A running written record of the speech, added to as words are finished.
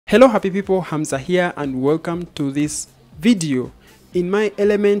Hello happy people, Hamza here and welcome to this video. In my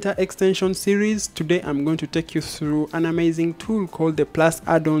Elementor extension series, today I'm going to take you through an amazing tool called the Plus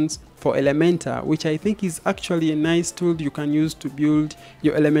Addons for Elementor, which I think is actually a nice tool you can use to build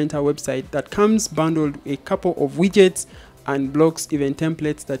your Elementor website that comes bundled with a couple of widgets and blocks, even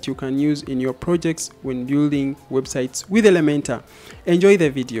templates that you can use in your projects when building websites with Elementor. Enjoy the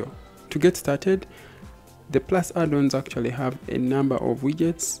video. To get started, the Plus add-ons actually have a number of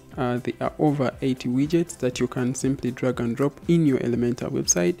widgets. There are over 80 widgets that you can simply drag and drop in your Elementor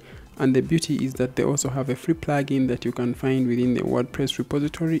website. And the beauty is that they also have a free plugin that you can find within the WordPress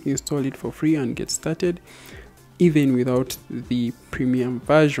repository. Install it for free and get started, even without the premium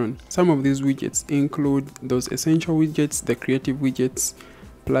version. Some of these widgets include those essential widgets, the creative widgets,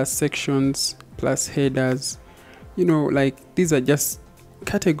 plus sections, plus headers. You know, like these are just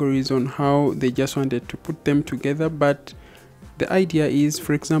categories on how they just wanted to put them together, but the idea is,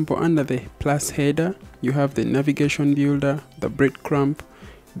 for example, under the plus header you have the navigation builder, the breadcrumb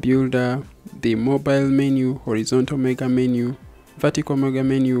builder, the mobile menu, horizontal mega menu, vertical mega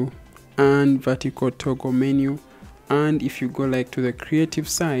menu, and vertical toggle menu. And if you go like to the creative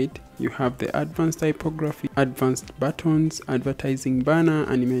side, you have the advanced typography, advanced buttons, advertising banner,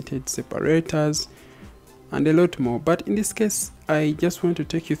 animated separators, and a lot more. But in this case, I just want to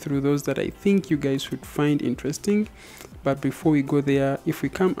take you through those that I think you guys would find interesting. But before we go there, if we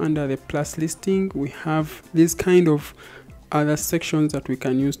come under the plus listing, we have this kind of other sections that we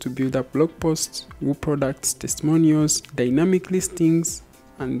can use to build up blog posts, Woo products, testimonials, dynamic listings,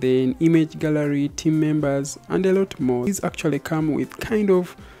 and then image gallery, team members, and a lot more. These actually come with kind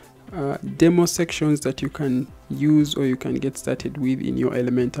of demo sections that you can use or you can get started with in your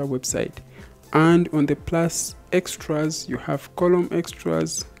Elementor website. And on the plus extras, you have column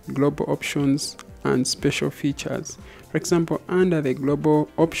extras, global options, and special features. For example, under the global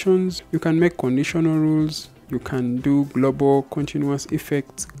options, you can make conditional rules, you can do global continuous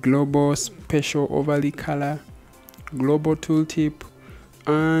effects, global special overlay color, global tooltip,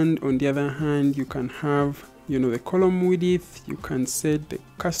 and on the other hand, you can have, you know, the column width, you can set the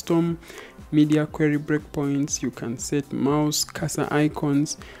custom media query breakpoints, you can set mouse cursor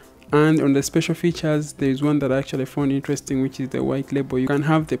icons. And on the special features, there is one that I actually found interesting, which is the white label. You can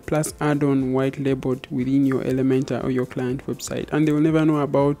have the Plus add-on white labeled within your Elementor or your client website, and they will never know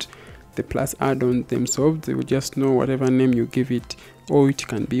about the Plus add-on themselves. They will just know whatever name you give it, or it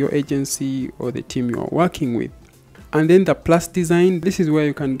can be your agency or the team you are working with. And then the Plus design, this is where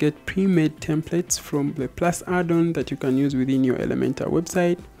you can get pre-made templates from the Plus add-on that you can use within your Elementor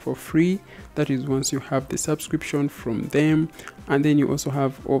website for free. That is once you have the subscription from them. And then you also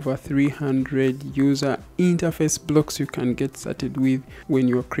have over 300 user interface blocks you can get started with when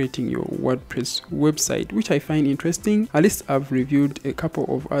you're creating your WordPress website, which I find interesting. At least I've reviewed a couple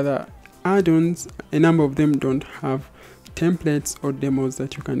of other add-ons. A number of them don't have templates or demos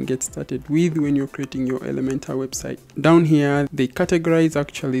that you can get started with when you're creating your Elementor website. Down here, they categorize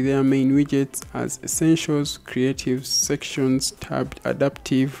actually their main widgets as essentials, creative, sections, tabbed,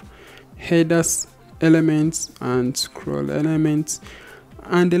 adaptive, headers, elements, and scroll elements,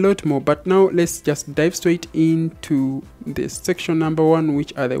 and a lot more. But now let's just dive straight into the section number one,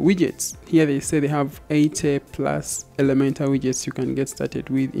 which are the widgets. Here they say they have 80 plus Elementor widgets you can get started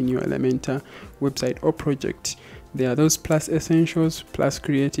with in your Elementor website or project. There are those plus essentials, plus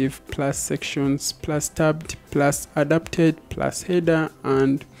creative, plus sections, plus tabbed, plus adapted, plus header,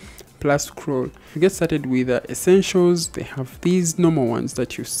 and plus scroll. To get started with the essentials, they have these normal ones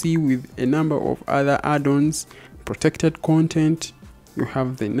that you see with a number of other add-ons. Protected content, you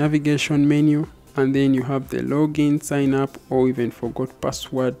have the navigation menu, and then you have the login, sign up, or even forgot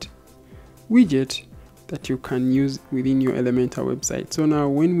password widget that you can use within your Elementor website. So now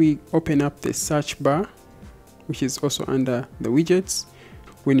when we open up the search bar, which is also under the widgets,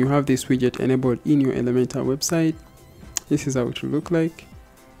 when you have this widget enabled in your Elementor website, this is how it will look like.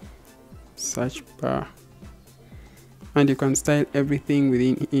 Search bar, and you can style everything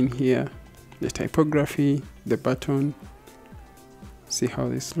within in here, the typography, the button. See how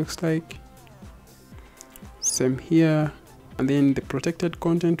this looks like. Same here. And then the protected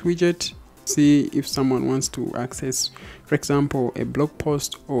content widget. See if someone wants to access, for example, a blog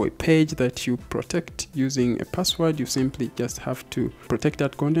post or a page that you protect using a password, you simply just have to protect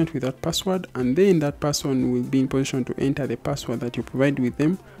that content with that password, and then that person will be in position to enter the password that you provide with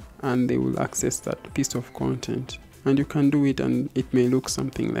them, and they will access that piece of content. And you can do it, and it may look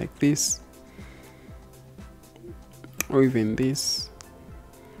something like this, or even this,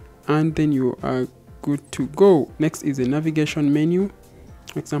 and then you are good to go. Next is the navigation menu.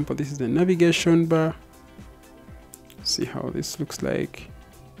 For example, this is the navigation bar. See how this looks like.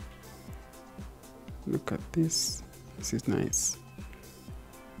 Look at this. This is nice.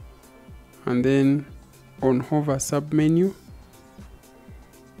 And then on hover submenu,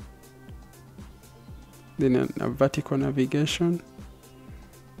 then a vertical navigation,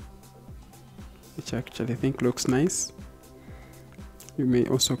 which I actually think looks nice. You may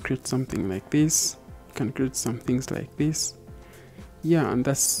also create something like this. You can create some things like this. Yeah, and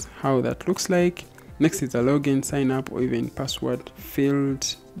that's how that looks like. Next is a login, sign up, or even password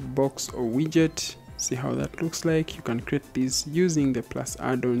field box or widget. See how that looks like. You can create these using the plus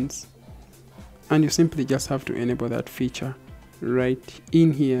add-ons, and you simply just have to enable that feature right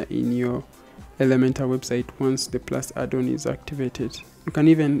in here in your Elementor website once the plus add-on is activated. You can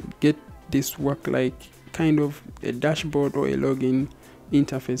even get this work like kind of a dashboard or a login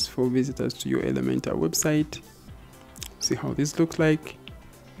interface for visitors to your Elementor website. See how this looks like.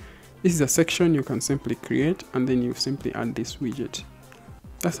 This is a section you can simply create, and then you simply add this widget.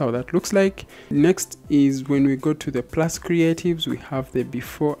 That's how that looks like. Next is when we go to the plus creatives, we have the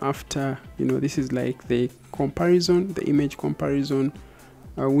before after. This is like the comparison, the image comparison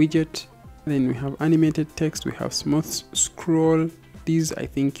widget. Then we have animated text, we have smooth scroll. These, I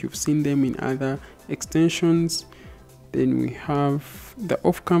think you've seen them in other extensions. Then we have the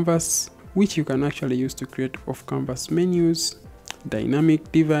off canvas, which you can actually use to create off canvas menus,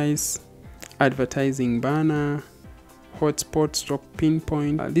 dynamic device, advertising banner, hotspot stroke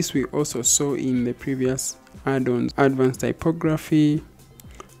pinpoint. This we also saw in the previous add-ons. Advanced typography.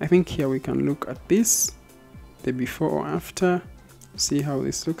 I think here we can look at this, the before or after, see how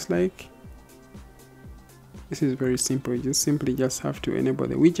this looks like. This is very simple. You simply just have to enable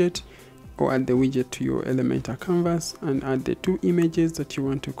the widget or add the widget to your Elementor canvas and add the two images that you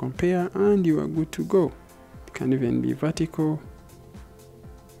want to compare, and you are good to go. It can even be vertical.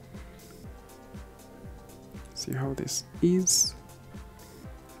 See how this is.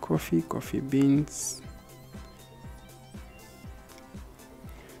 Coffee beans.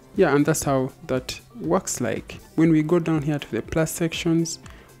 Yeah, and that's how that works like. When we go down here to the plus sections,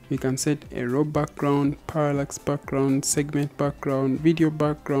 we can set a raw background, parallax background, segment background, video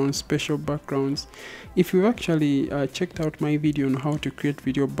background, special backgrounds. If you've actually checked out my video on how to create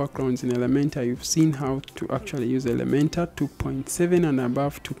video backgrounds in Elementor, you've seen how to actually use Elementor 2.7 and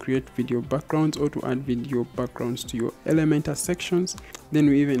above to create video backgrounds or to add video backgrounds to your Elementor sections. Then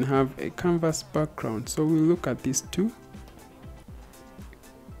we even have a canvas background. So we'll look at these two.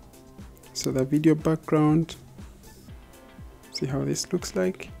 So the video background, see how this looks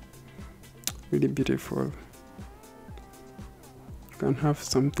like. Really beautiful. You can have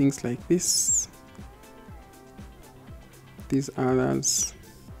some things like this, these others,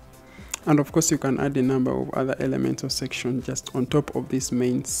 and of course you can add a number of other elements or sections just on top of this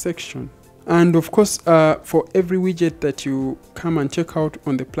main section. And of course for every widget that you come and check out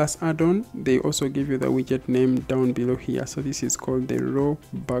on the plus add-on, they also give you the widget name down below here. So this is called the raw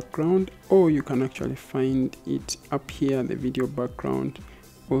background, or you can actually find it up here, the video background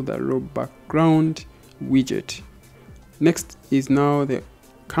or the raw background widget. Next is now the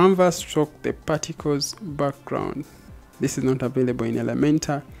canvas stroke the particles background. This is not available in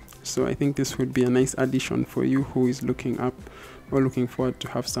Elementor, so I think this would be a nice addition for you who is looking up or looking forward to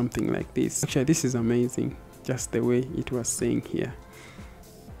have something like this. Actually, this is amazing, just the way it was saying here.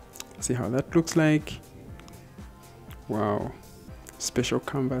 See how that looks like. Wow. Special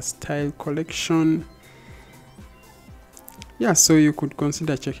canvas tile collection. Yeah, so you could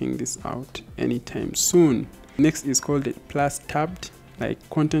consider checking this out anytime soon. Next is called the plus tabbed, like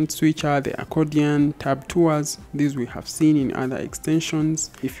content switcher, the accordion, tab tours. These we have seen in other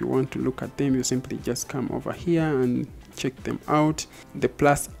extensions. If you want to look at them, you simply just come over here and check them out. The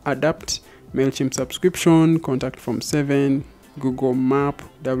plus adapt, MailChimp subscription, contact form 7, Google Map,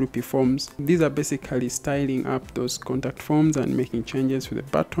 WP forms. These are basically styling up those contact forms and making changes to the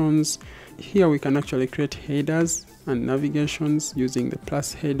buttons. Here we can actually create headers and navigations using the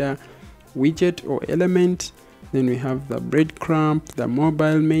plus header widget or element. Then we have the breadcrumb, the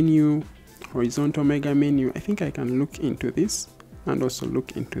mobile menu, horizontal mega menu. I think I can look into this and also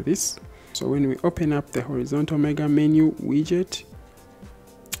look into this. So when we open up the horizontal mega menu widget,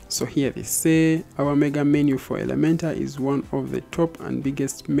 so here they say our mega menu for Elementor is one of the top and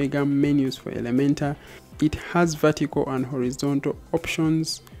biggest mega menus for Elementor. It has vertical and horizontal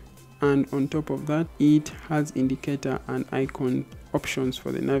options, and on top of that it has indicator and icon options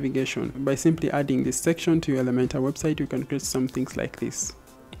for the navigation. By simply adding this section to your Elementor website, you can create some things like this.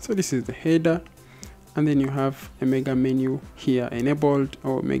 So this is the header, and then you have a mega menu here enabled,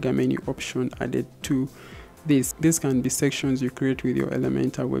 or mega menu option added to this. This can be sections you create with your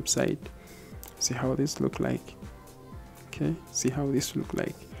Elementor website. See how this look like. Okay, see how this look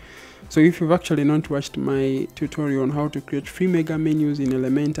like. So if you've actually not watched my tutorial on how to create free mega menus in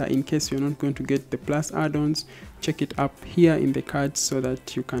Elementor, in case you're not going to get the plus add-ons, check it up here in the cards so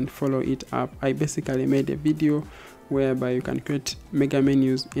that you can follow it up. I basically made a video whereby you can create mega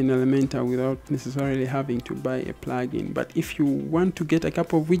menus in Elementor without necessarily having to buy a plugin. But if you want to get a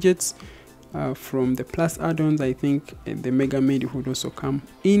couple of widgets from the plus add-ons, I think the mega menu would also come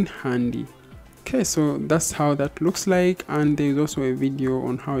in handy. Okay, so that's how that looks like, and there's also a video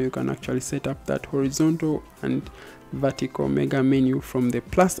on how you can actually set up that horizontal and vertical mega menu from the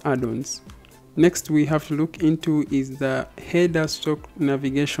plus add-ons. Next we have to look into is the header stock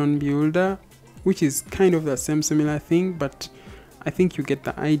navigation builder, which is kind of the same similar thing, but I think you get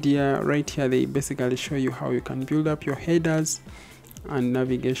the idea. Right here they basically show you how you can build up your headers and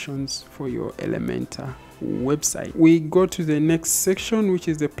navigations for your Elementor website. We go to the next section, which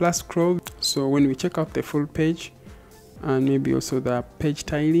is the plus scroll. So when we check out the full page, and maybe also the page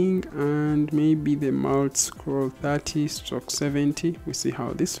tiling, and maybe the multi scroll 30/70, we see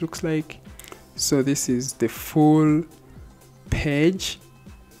how this looks like. So this is the full page.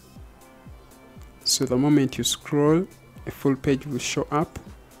 So the moment you scroll, a full page will show up.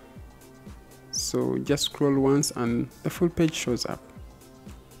 So just scroll once and the full page shows up.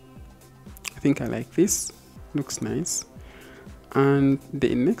 I think I like this, looks nice. And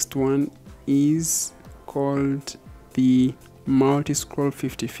the next one is called the multi-scroll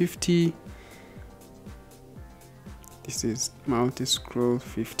 50/50. This is multi-scroll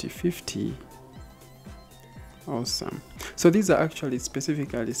 50/50. Awesome. So these are actually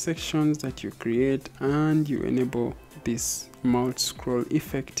specifically sections that you create, and you enable this multi-scroll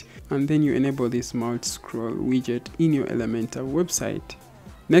effect, and then you enable this multi-scroll widget in your Elementor website.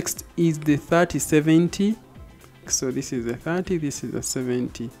 Next is the 30/70. So this is the 30, this is the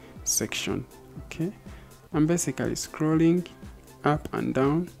 70 section. Okay, I'm basically scrolling up and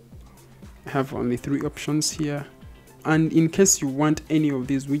down. I have only 3 options here, and in case you want any of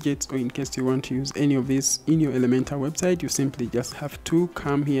these widgets, or in case you want to use any of this in your Elementor website, you simply just have to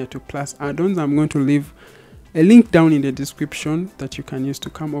come here to plus add-ons. I'm going to leave a link down in the description that you can use to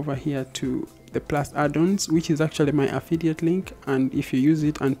come over here to the plus add-ons, which is actually my affiliate link, and if you use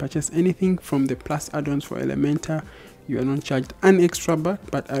it and purchase anything from the plus add-ons for Elementor, you are not charged an extra buck,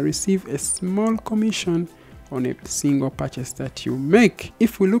 but I receive a small commission on a single purchase that you make.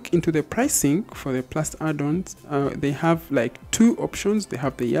 If we look into the pricing for the plus add-ons, they have like 2 options. They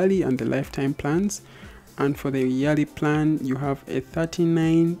have the yearly and the lifetime plans, and for the yearly plan you have a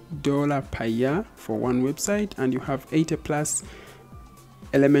 $39 per year for one website, and you have 80 plus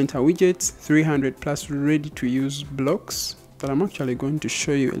Elementor widgets, 300 plus ready to use blocks that I'm actually going to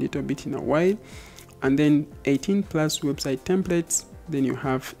show you a little bit in a while, and then 18 plus website templates. Then you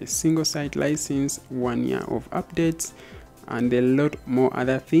have a single site license, 1 year of updates, and a lot more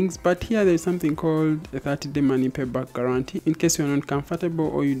other things. But here there's something called a 30-day money payback guarantee. In case you're not comfortable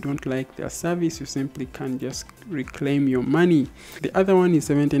or you don't like their service, you simply can just reclaim your money. The other one is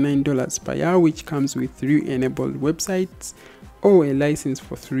 $79 per year, which comes with 3 enabled websites or a license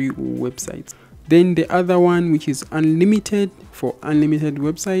for 3 websites. Then the other one, which is unlimited, for unlimited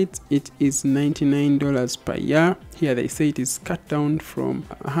websites, it is $99 per year. Here they say it is cut down from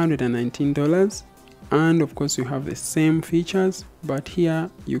 $119, and of course you have the same features, but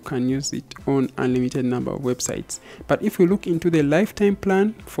here you can use it on unlimited number of websites. But if you look into the lifetime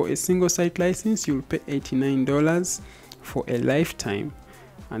plan, for a single site license you'll pay $89 for a lifetime,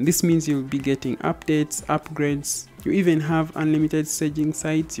 and this means you'll be getting updates, upgrades. You even have unlimited staging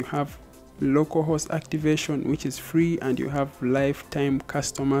sites, you have localhost activation, which is free, and you have lifetime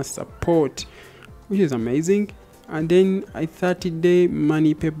customer support, which is amazing, and then a 30-day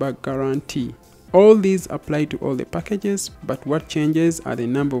money payback guarantee. All these apply to all the packages, but what changes are the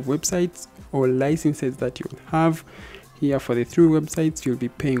number of websites or licenses that you'll have. Here for the 3 websites you'll be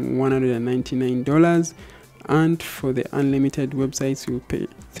paying $199, and for the unlimited websites you'll pay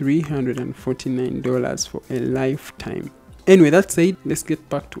 $349 for a lifetime. Anyway, that said, let's get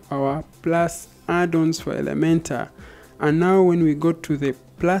back to our plus add-ons for Elementor. And now when we go to the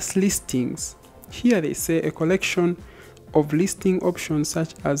plus listings, here they say a collection of listing options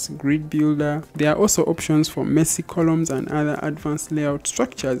such as grid builder. There are also options for messy columns and other advanced layout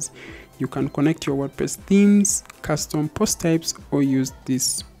structures. You can connect your WordPress themes, custom post types, or use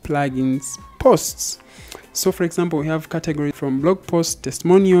these plugins posts. So for example, we have categories from blog posts,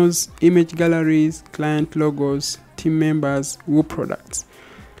 testimonials, image galleries, client logos, team members, Woo products.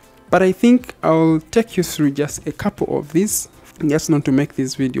 But I think I'll take you through just a couple of these, just not to make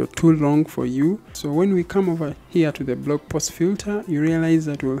this video too long for you. So when we come over here to the blog post filter, you realize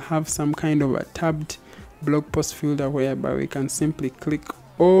that we'll have some kind of a tabbed blog post filter whereby we can simply click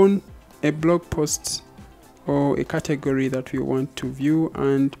on a blog post or a category that we want to view,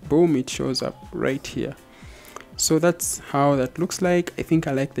 and boom, it shows up right here. So that's how that looks like. I think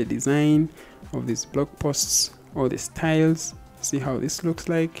I like the design of these blog posts or the styles. See how this looks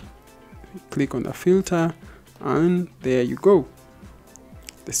like. Click on the filter and there you go.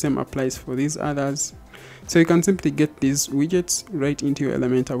 The same applies for these others. So you can simply get these widgets right into your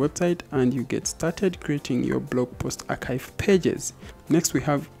Elementor website and you get started creating your blog post archive pages. Next we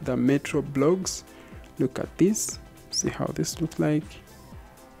have the Metro blogs. Look at this. See how this looks like.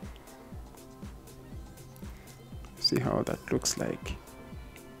 See how that looks like.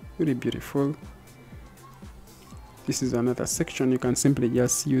 Really beautiful. This is another section you can simply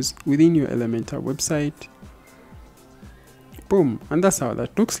just use within your Elementor website. Boom, and that's how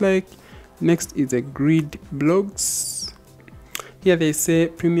that looks like. Next is a grid blogs. Here they say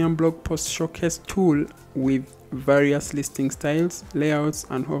premium blog post showcase tool with various listing styles, layouts,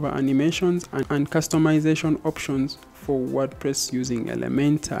 and hover animations and customization options for WordPress using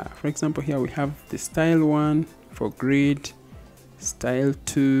Elementor. For example, here we have the style 1 for grid, style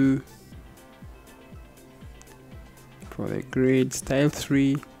 2 for the grid, style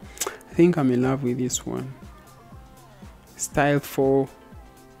 3. I think I'm in love with this one. Style 4,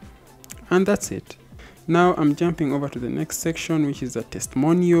 and that's it. Now I'm jumping over to the next section, which is a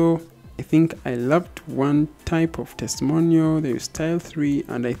testimonial. I think I loved one type of testimonial. There is style 3,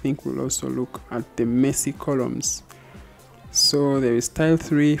 and I think we'll also look at the messy columns. So there is style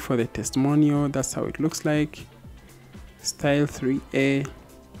 3 for the testimonial. That's how it looks like. Style 3A,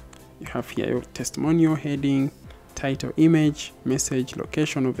 you have here your testimonial heading, title, image, message,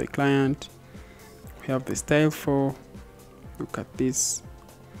 location of the client. We have the style 4. Look at this.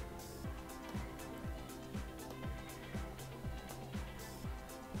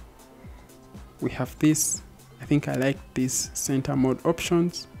 We have this. I think I like these center mode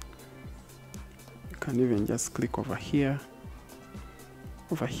options. You can even just click over here,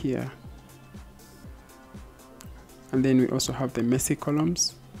 and then we also have the messy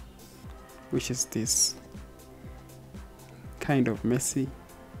columns, which is this kind of messy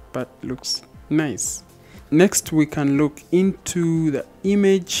but looks nice. Next we can look into the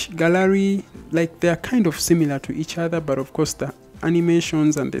image gallery. Like, they are kind of similar to each other, but of course the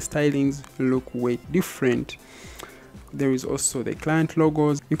animations and the stylings look way different. There is also the client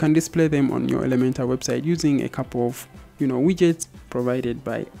logos. You can display them on your Elementor website using a couple of widgets provided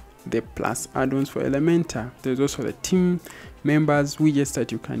by the Plus add-ons for Elementor. There's also the team members widgets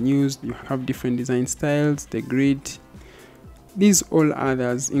that you can use. You have different design styles, the grid, these all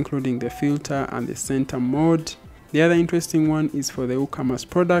others, including the filter and the center mode. The other interesting one is for the WooCommerce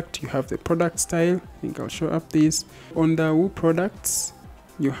product. You have the product style. I think I'll show up this. On the Woo products,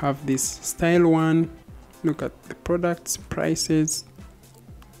 you have this style 1. Look at the products, prices,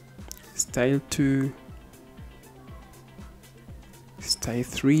 style 2, style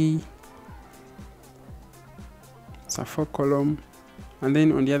 3, it's a 4 column. And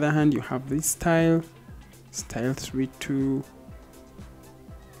then on the other hand, you have this style 3 2.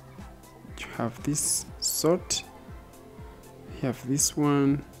 You have this sort. You have this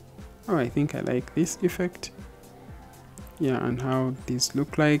one. Oh, I think I like this effect. Yeah, and how these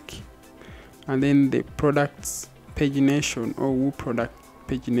look like. And then the products pagination or Woo product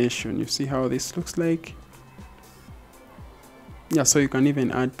pagination. You see how this looks like. Yeah, so you can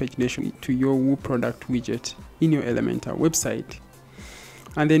even add pagination to your Woo product widget in your Elementor website.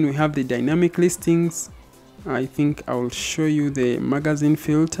 And then we have the dynamic listings. I think I will show you the magazine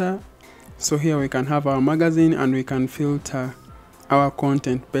filter. So here we can have our magazine and we can filter our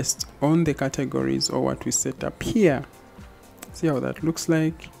content based on the categories or what we set up here. See how that looks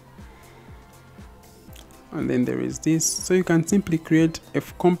like. And then there is this. So you can simply create a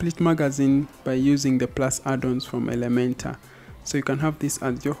complete magazine by using the Plus add-ons from Elementor. So you can have this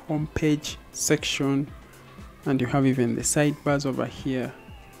as your home page section, and you have even the sidebars over here,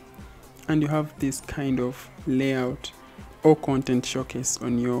 and you have this kind of layout or content showcase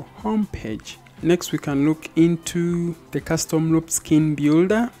on your home page. Next we can look into the custom loop skin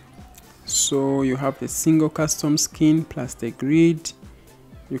builder. So you have the single custom skin plus the grid.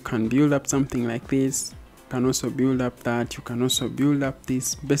 You can build up something like this. You can also build up that. You can also build up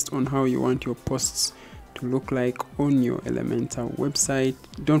this based on how you want your posts to look like on your Elementor website.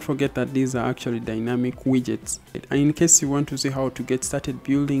 Don't forget that these are actually dynamic widgets. And in case you want to see how to get started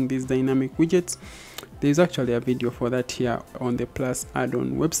building these dynamic widgets, there's actually a video for that here on the Plus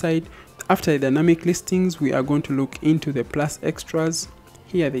add-on website. After the dynamic listings, we are going to look into the Plus extras.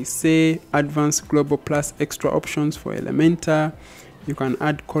 Here they say advanced global Plus extra options for Elementor. You can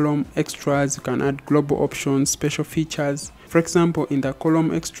add column extras, you can add global options, special features. For example, in the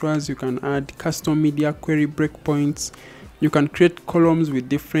column extras, you can add custom media query breakpoints. You can create columns with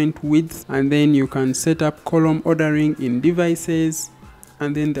different widths, and then you can set up column ordering in devices,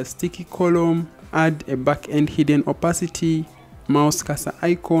 and then the sticky column, add a back-end hidden opacity, mouse cursor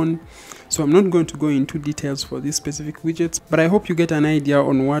icon. So I'm not going to go into details for these specific widgets, but I hope you get an idea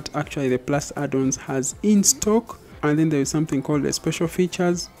on what actually the Plus add-ons has in stock. And then there is something called the special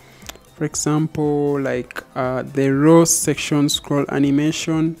features. For example, like the row section scroll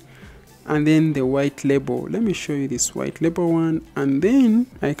animation, and then the white label. Let me show you this white label one, and then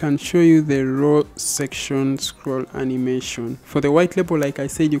I can show you the row section scroll animation. For the white label, like I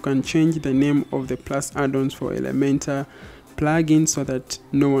said, you can change the name of the Plus add-ons for Elementor plugin so that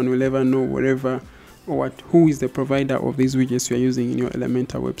no one will ever know who is the provider of these widgets you are using in your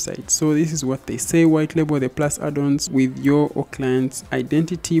Elementor website. So this is what they say: white label the Plus add-ons with your or client's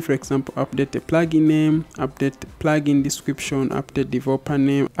identity. For example, update the plugin name, update the plugin description, update developer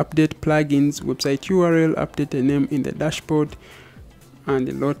name, update plugins website URL, update the name in the dashboard, and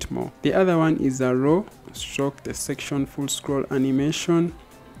a lot more. The other one is a row stroke the section full scroll animation.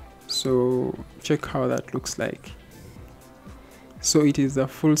 So check how that looks like. So it is a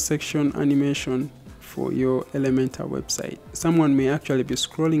full section animation for your Elementor website. Someone may actually be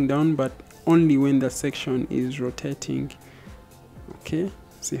scrolling down, but only when the section is rotating. Okay,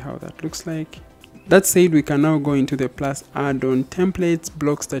 see how that looks like. That said, we can now go into the Plus add-on templates,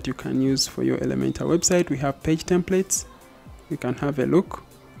 blocks that you can use for your Elementor website. We have page templates. We can have a look,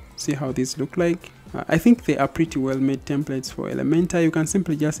 see how these look like. I think they are pretty well made templates for Elementor. You can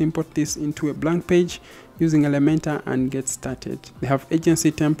simply just import this into a blank page using Elementor and get started. They have agency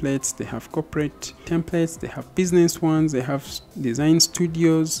templates, they have corporate templates, they have business ones, they have design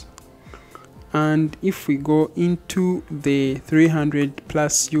studios. And if we go into the 300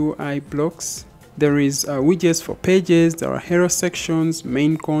 plus UI blocks, there is widgets for pages, there are hero sections,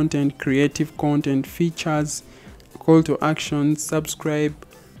 main content, creative content, features, call to action, subscribe,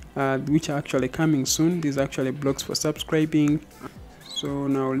 which are actually coming soon. These are actually blocks for subscribing. So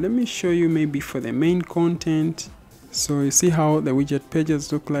now let me show you maybe for the main content. So you see how the widget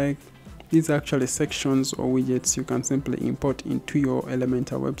pages look like. These are actually sections or widgets you can simply import into your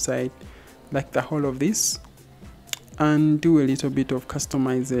Elementor website, like the whole of this, and do a little bit of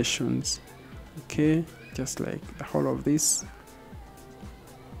customizations. Okay, just like the whole of this,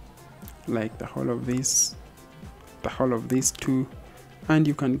 like the whole of this, the whole of this too, and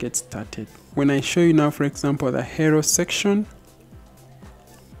you can get started. When I show you now, for example, the hero section,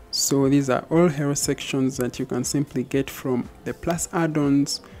 so these are all hero sections that you can simply get from the Plus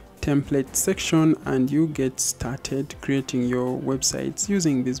add-ons template section, and you get started creating your websites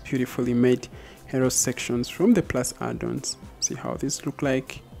using these beautifully made hero sections from the Plus add-ons. See how these look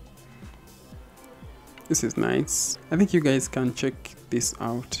like. This is nice. I think you guys can check this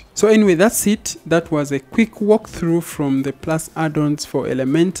out. So anyway, that's it. That was a quick walkthrough from the Plus add-ons for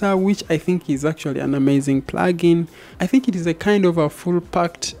Elementor, which I think is actually an amazing plugin. I think it is a kind of a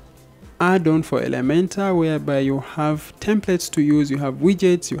full-packed add-on for Elementor, whereby you have templates to use, you have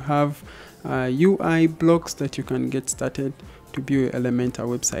widgets, you have UI blocks that you can get started to build your Elementor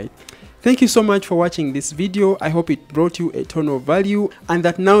website. Thank you so much for watching this video. I hope it brought you a ton of value, and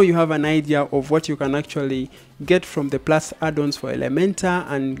that now you have an idea of what you can actually get from the Plus add-ons for Elementor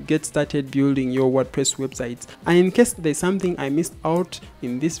and get started building your WordPress websites. And in case there's something I missed out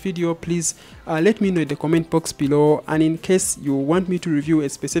in this video, please let me know in the comment box below. And in case you want me to review a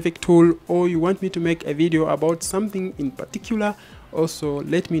specific tool, or you want me to make a video about something in particular, also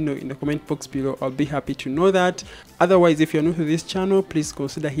let me know in the comment box below. I'll be happy to know that. Otherwise, if you're new to this channel, please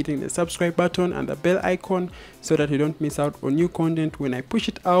consider hitting the subscribe button and the bell icon so that you don't miss out on new content when I push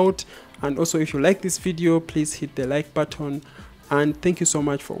it out. And also, if you like this video, please hit the like button. And thank you so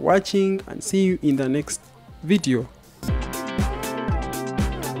much for watching, and see you in the next video.